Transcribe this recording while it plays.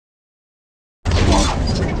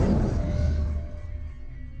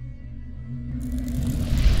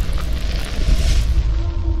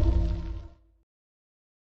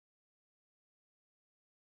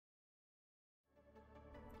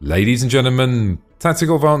Ladies and gentlemen,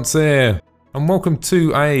 Tactical Advance here, and welcome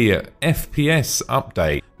to a FPS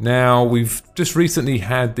update. Now, we've just recently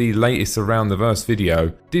had the latest Around the Verse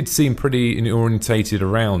video. Did seem pretty orientated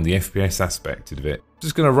around the FPS aspect of it.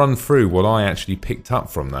 Just going to run through what I actually picked up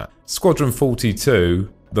from that. Squadron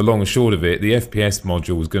 42, the long and short of it, the FPS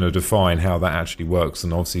module was going to define how that actually works,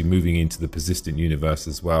 and obviously moving into the persistent universe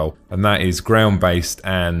as well. And that is ground-based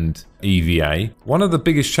and EVA. One of the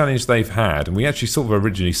biggest challenges they've had, and we actually sort of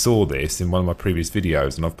originally saw this in one of my previous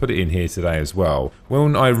videos, and I've put it in here today as well.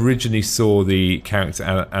 When I originally saw the character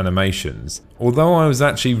animations, although I was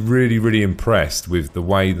actually really impressed with the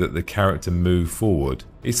way that the character moved forward,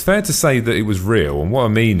 it's fair to say that it was real. And what I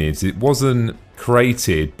mean is, it wasn't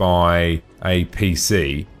created by a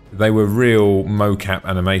PC. They were real mocap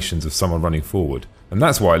animations of someone running forward, and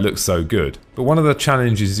that's why it looks so good. But one of the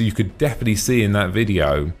challenges you could definitely see in that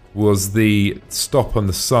video was the stop and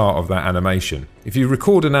the start of that animation. If you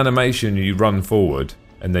record an animation, you run forward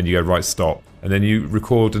and then you go right stop, and then you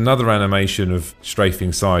record another animation of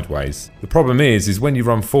strafing sideways. The problem is when you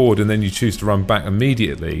run forward and then you choose to run back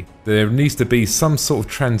immediately, there needs to be some sort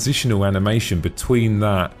of transitional animation between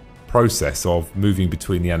that process of moving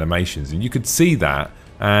between the animations, and you could see that,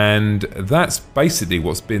 and that's basically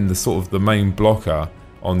what's been the sort of the main blocker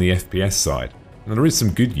on the FPS side. Now, there is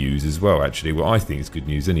some good news as well, actually. Well, I think it's good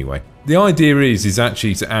news anyway. The idea is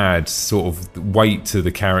actually to add sort of weight to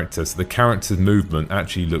the character, so the character's movement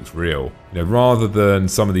actually looks real. You know, rather than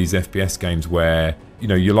some of these FPS games where, you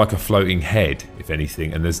know, you're like a floating head, if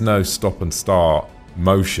anything, and there's no stop and start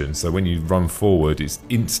motion. So when you run forward, it's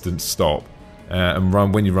instant stop. And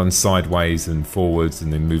when you run sideways and forwards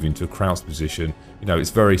and then move into a crouch position, you know, it's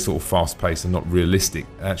very sort of fast paced and not realistic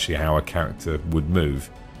actually how a character would move.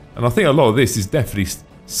 And I think a lot of this is definitely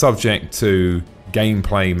subject to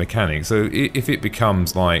gameplay mechanics. So if it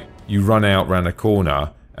becomes like you run out around a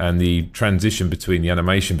corner and the transition between the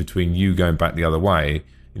animation between you going back the other way,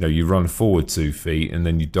 you know, you run forward 2 feet and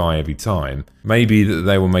then you die every time, maybe that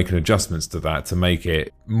they will make adjustments to that to make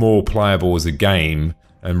it more playable as a game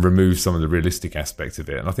and remove some of the realistic aspects of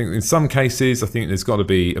it. And I think in some cases, I think there's got to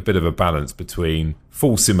be a bit of a balance between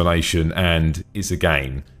full simulation and it's a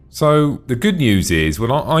game. So the good news is,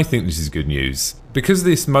 well, I think this is good news, because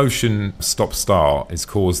this motion stop-start has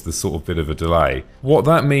caused the sort of bit of a delay. What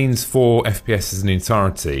that means for FPS as an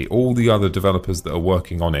entirety, all the other developers that are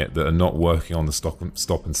working on it that are not working on the stop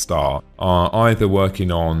and start are either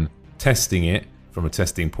working on testing it from a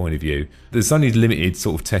testing point of view. There's only limited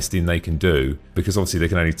sort of testing they can do, because obviously they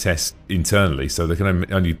can only test internally, so they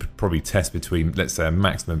can only probably test between, let's say, a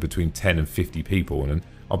maximum between 10 and 50 people, and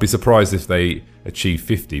I'll be surprised if they achieve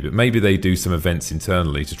 50, but maybe they do some events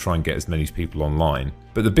internally to try and get as many people online.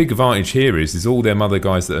 But the big advantage here is all them other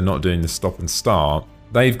guys that are not doing the stop and start,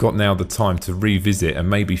 they've got now the time to revisit and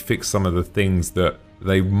maybe fix some of the things that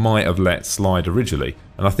they might have let slide originally.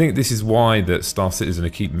 And I think this is why that Star Citizen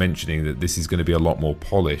keep mentioning that this is going to be a lot more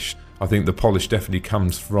polished. I think the polish definitely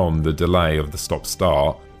comes from the delay of the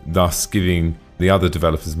stop-start, thus giving the other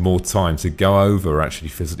developers more time to go over actually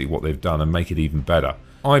physically what they've done and make it even better.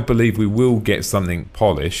 I believe we will get something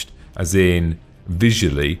polished, as in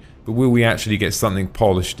visually, but will we actually get something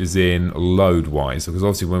polished as in load-wise? Because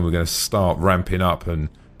obviously when we're going to start ramping up and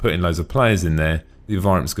putting loads of players in there, the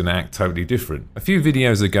environment's going to act totally different. A few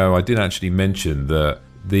videos ago I did actually mention that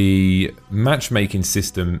the matchmaking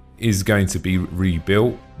system is going to be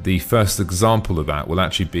rebuilt. The first example of that will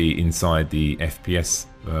actually be inside the FPS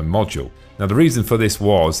module. Now the reason for this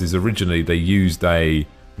is originally they used a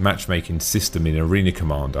matchmaking system in Arena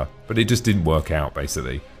Commander, but it just didn't work out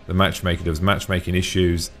basically. There was matchmaking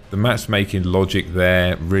issues. The matchmaking logic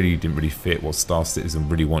there didn't fit what Star Citizen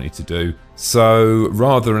really wanted to do. So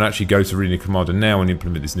rather than actually go to Arena Commander now and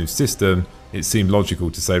implement this new system, it seemed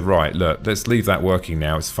logical to say, right, look, let's leave that working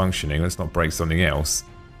now, it's functioning, let's not break something else.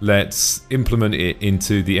 Let's implement it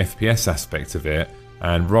into the FPS aspect of it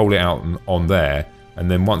and roll it out on there.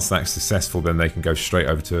 And then once that's successful, then they can go straight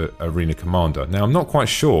over to Arena Commander. Now, I'm not quite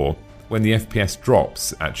sure when the FPS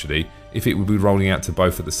drops, actually, if it will be rolling out to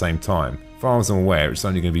both at the same time. As far as I'm aware, it's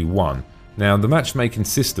only going to be one. Now, the matchmaking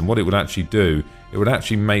system, what it would actually do, it would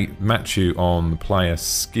actually match you on player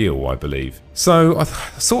skill, I believe. So I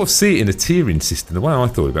sort of see it in a tiering system. The way I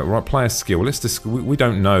thought about it, right, player skill, we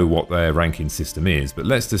don't know what their ranking system is, but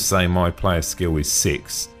let's just say my player skill is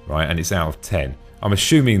 6, right, and it's out of 10. I'm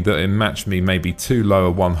assuming that it matched me maybe 2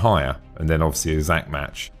 lower, 1 higher, and then obviously a exact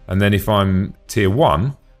match. And then if I'm tier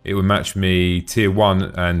 1, it would match me tier 1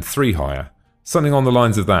 and 3 higher. Something on the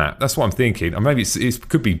lines of that. That's what I'm thinking. Or maybe it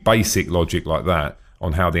could be basic logic like that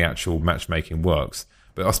on how the actual matchmaking works.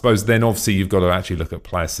 But I suppose then obviously you've got to actually look at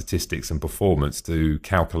player statistics and performance to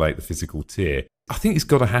calculate the physical tier. I think it's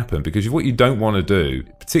got to happen, because what you don't want to do,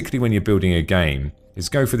 particularly when you're building a game, is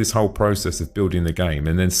go through this whole process of building the game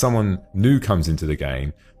and then someone new comes into the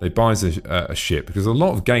game, they buys a ship, because a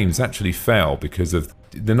lot of games actually fail because of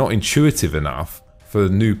they're not intuitive enough for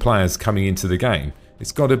new players coming into the game.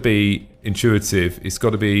 It's got to be intuitive, it's got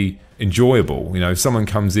to be enjoyable. You know, if someone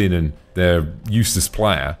comes in and they're a useless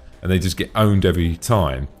player and they just get owned every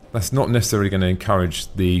time, that's not necessarily going to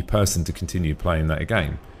encourage the person to continue playing that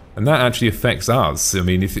game. And that actually affects us. I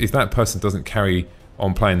mean, if that person doesn't carry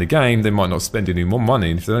on playing the game, they might not spend any more money.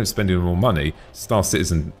 And if they don't spend any more money, Star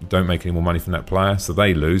Citizen don't make any more money from that player, so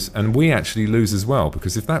they lose. And we actually lose as well,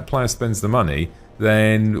 because if that player spends the money,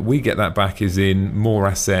 then we get that back as in more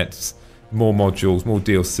assets, more modules, more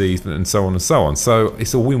DLCs, and so on and so on. So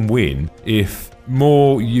it's a win-win if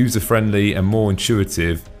more user-friendly and more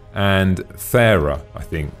intuitive and fairer, I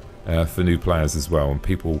think, for new players as well, and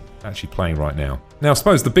people actually playing right now. Now, I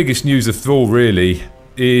suppose the biggest news of all really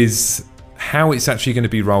is how it's actually going to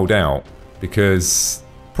be rolled out, because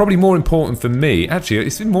probably more important for me, actually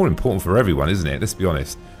it's been more important for everyone, isn't it? Let's be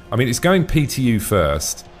honest. I mean, it's going PTU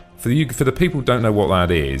first. For the people who don't know what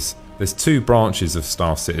that is, there's two branches of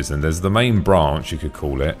Star Citizen. There's the main branch, you could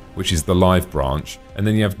call it, which is the live branch, and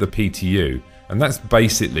then you have the PTU, and that's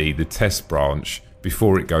basically the test branch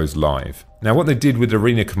before it goes live. Now, what they did with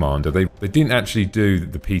Arena Commander, they didn't actually do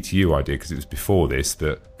the PTU idea because it was before this,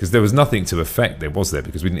 but because there was nothing to affect there, was there?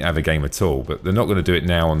 Because we didn't have a game at all. But they're not going to do it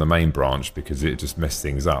now on the main branch because it just messed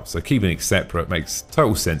things up. So keeping it separate makes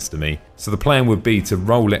total sense to me. So the plan would be to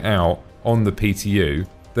roll it out on the PTU.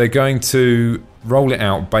 They're going to roll it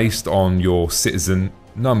out based on your citizen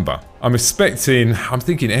number. I'm thinking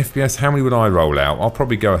FPS, how many would I roll out? I'll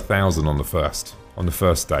probably go 1,000 on the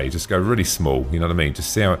first day. Just go really small, you know what I mean?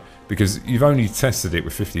 Just see how it, because you've only tested it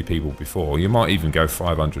with 50 people before. You might even go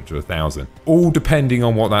 500 to 1,000. All depending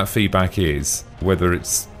on what that feedback is. Whether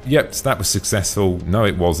it's, yep, that was successful, no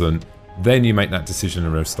it wasn't. Then you make that decision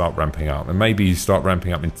and start ramping up. And maybe you start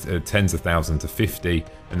ramping up in tens of thousands to 50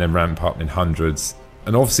 and then ramp up in hundreds.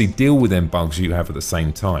 And obviously deal with them bugs you have at the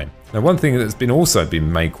same time. Now, one thing that's also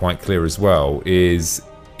been made quite clear as well is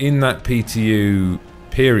in that PTU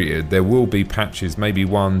period, there will be patches maybe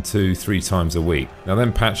 1, 2, 3 times a week. Now,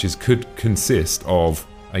 them patches could consist of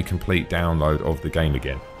a complete download of the game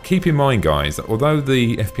again. Keep in mind, guys, that although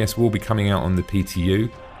the FPS will be coming out on the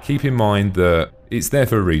PTU, keep in mind that it's there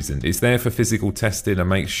for a reason. It's there for physical testing and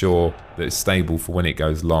make sure that it's stable for when it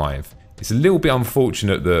goes live. It's a little bit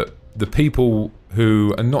unfortunate that the people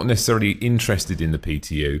who are not necessarily interested in the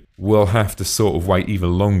PTU will have to sort of wait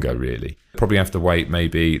even longer, really. Probably have to wait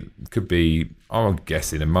maybe, could be, I'm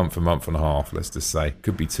guessing, a month and a half, let's just say.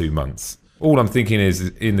 Could be 2 months. All I'm thinking is,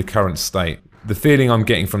 in the current state, the feeling I'm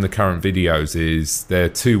getting from the current videos is they're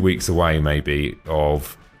 2 weeks away maybe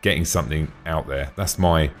of getting something out there. That's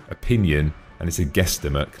my opinion, and it's a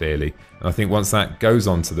guesstimate, clearly. And I think once that goes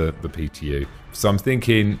on to the PTU, so I'm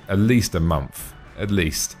thinking at least a month, at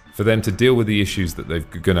least, for them to deal with the issues that they're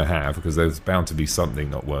going to have, because there's bound to be something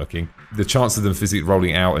not working. The chance of them physically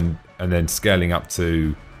rolling out and then scaling up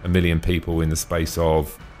to 1 million people in the space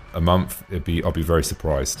of a month, I'll be very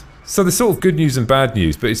surprised. So there's sort of good news and bad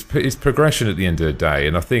news, but it's progression at the end of the day,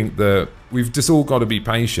 and I think that we've just all got to be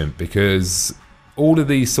patient, because all of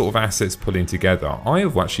these sort of assets pulling together, I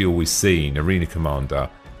have actually always seen Arena Commander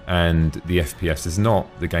and the FPS as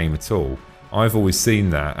not the game at all. I've always seen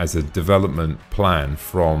that as a development plan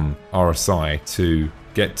from RSI to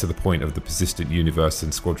get to the point of the persistent universe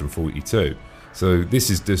and Squadron 42. So this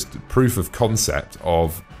is just proof of concept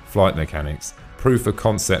of flight mechanics, proof of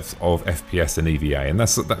concept of FPS and EVA, and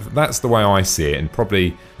that's the way I see it. And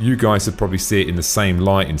probably you guys would probably see it in the same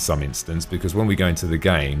light in some instance, because when we go into the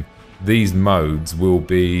game, these modes will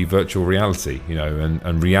be virtual reality, you know,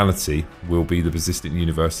 and reality will be the persistent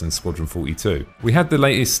universe and Squadron 42. We had the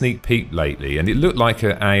latest sneak peek lately, and it looked like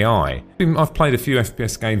an AI. I've played a few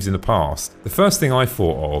FPS games in the past. The first thing I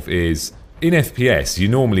thought of is, in FPS, you're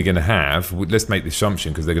normally going to have, let's make the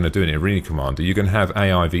assumption because they're going to do it in Arena Commander, you're going to have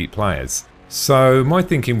AI Veet players. So my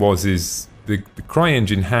thinking was, the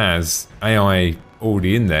CryEngine has AI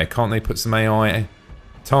already in there. Can't they put some AI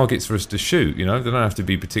targets for us to shoot? You know, they don't have to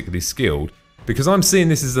be particularly skilled, because I'm seeing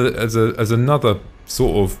this as another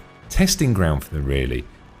sort of testing ground for them, really.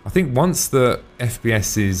 I think once the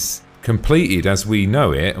FPS is completed as we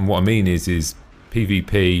know it, and what I mean is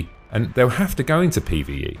PvP, and they'll have to go into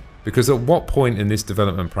PvE, because at what point in this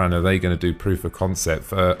development plan are they going to do proof of concept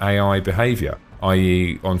for AI behavior,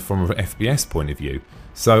 i.e. from an FPS point of view?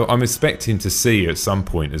 So I'm expecting to see at some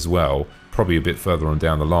point as well, probably a bit further on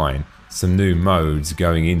down the line, some new modes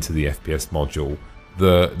going into the FPS module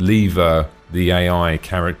that lever the AI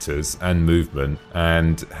characters and movement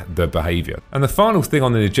and the behavior. And the final thing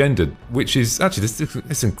on the agenda, which is actually,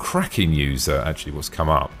 there's some cracking news actually what's come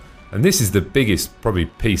up. And this is the biggest probably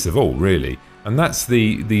piece of all really. And that's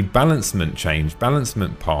the balancement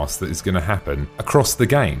pass that is going to happen across the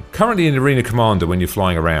game. Currently in Arena Commander, when you're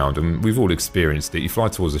flying around, and we've all experienced it, you fly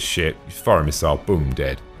towards a ship, you fire a missile, boom,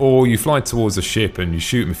 dead. Or you fly towards a ship and you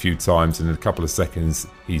shoot him a few times and in a couple of seconds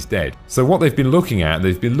he's dead. So what they've been looking at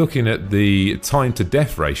the time to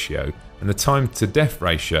death ratio, and the time to death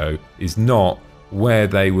ratio is not where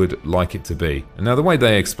they would like it to be. And now the way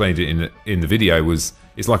they explained it in the video was,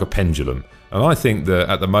 it's like a pendulum. And I think that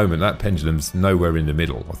at the moment that pendulum's nowhere in the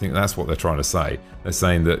middle. I think that's what they're trying to say. They're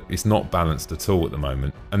saying that it's not balanced at all at the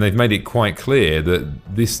moment. And they've made it quite clear that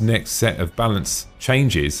this next set of balance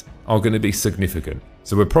changes are going to be significant.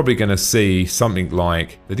 So we're probably going to see something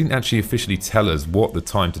like, they didn't actually officially tell us what the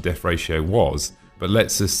time to death ratio was, but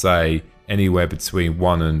let's just say anywhere between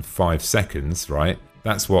 1 and 5 seconds, right?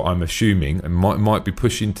 That's what I'm assuming, and might be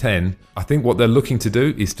pushing 10. I think what they're looking to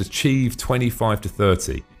do is to achieve 25 to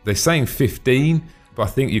 30. They're saying 15, but I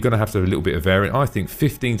think you're going to have to have a little bit of variant. I think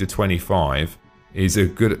 15 to 25 is a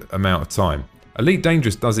good amount of time. Elite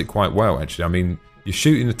Dangerous does it quite well, actually. I mean, you're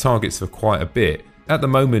shooting the targets for quite a bit. At the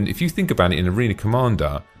moment, if you think about it in Arena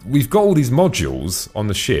Commander, we've got all these modules on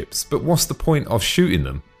the ships, but what's the point of shooting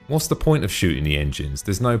them? What's the point of shooting the engines?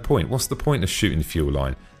 There's no point. What's the point of shooting the fuel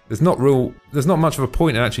line? There's not much of a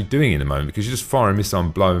point in actually doing it in a moment, because you just fire a missile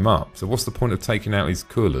and blow him up. So what's the point of taking out his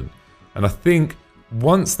coolant? And I think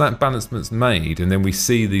once that balancement's made and then we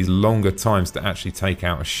see these longer times to actually take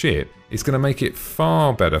out a ship, it's going to make it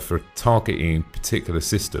far better for targeting particular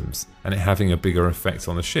systems and it having a bigger effect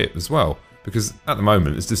on the ship as well. Because at the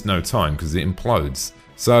moment there's just no time because it implodes.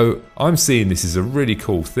 So I'm seeing this as a really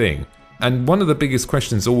cool thing. And one of the biggest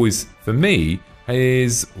questions always for me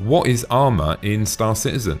is, what is armor in Star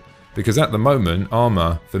Citizen? Because at the moment,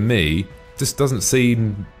 armor for me just doesn't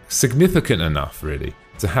seem significant enough really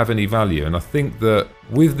to have any value. And I think that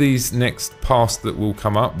with these next pass that will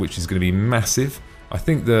come up, which is going to be massive, I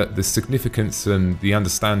think that the significance and the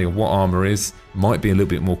understanding of what armor is might be a little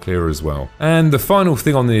bit more clearer as well. And the final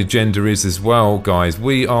thing on the agenda is as well, guys,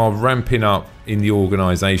 we are ramping up in the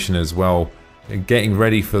organization as well, getting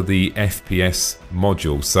ready for the FPS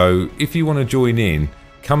module. So if you want to join in,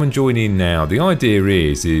 come and join in now. The idea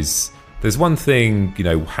is there's one thing, you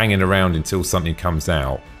know, hanging around until something comes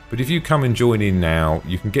out, but if you come and join in now,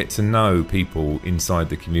 you can get to know people inside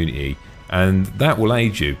the community, and that will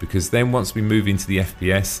aid you, because then once we move into the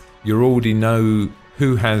FPS, you already know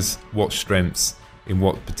who has what strengths in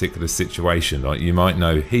what particular situation. Like, you might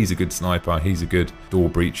know he's a good sniper, he's a good door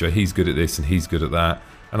breacher, he's good at this and he's good at that.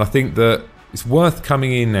 And I think that it's worth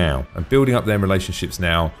coming in now and building up them relationships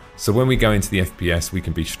now, so when we go into the FPS we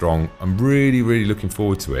can be strong. I'm really looking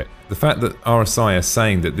forward to it. The fact that RSI are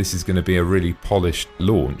saying that this is going to be a really polished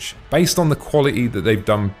launch, based on the quality that they've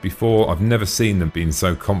done before, I've never seen them being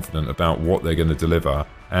so confident about what they're going to deliver.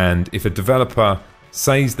 And if a developer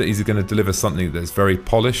says that he's going to deliver something that's very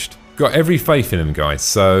polished, got every faith in him, guys.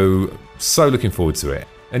 So looking forward to it.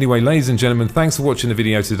 Anyway, ladies and gentlemen, thanks for watching the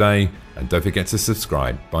video today, and don't forget to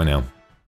subscribe. Bye now.